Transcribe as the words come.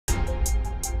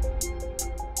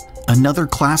Another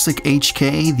classic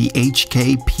HK, the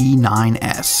HK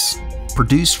P9S.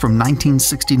 Produced from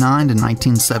 1969 to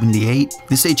 1978,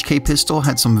 this HK pistol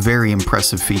had some very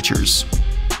impressive features.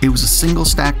 It was a single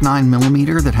stack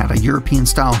 9mm that had a European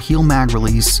style heel mag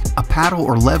release, a paddle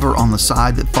or lever on the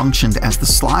side that functioned as the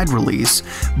slide release,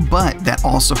 but that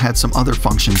also had some other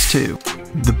functions too.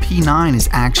 The P9 is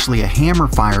actually a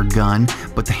hammer-fired gun,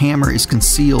 but the hammer is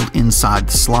concealed inside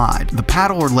the slide. The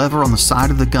paddle or lever on the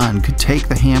side of the gun could take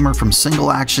the hammer from single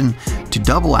action to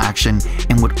double action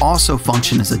and would also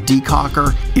function as a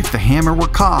decocker. If the hammer were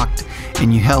cocked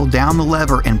and you held down the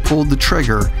lever and pulled the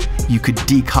trigger, you could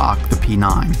decock the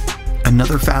P9.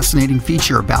 Another fascinating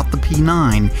feature about the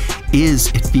P9 is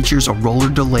it features a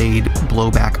roller-delayed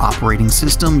blowback operating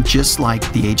system just like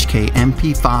the HK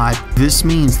MP5. This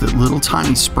means that little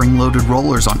tiny spring-loaded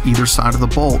rollers on either side of the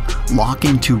bolt lock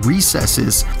into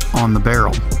recesses on the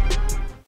barrel.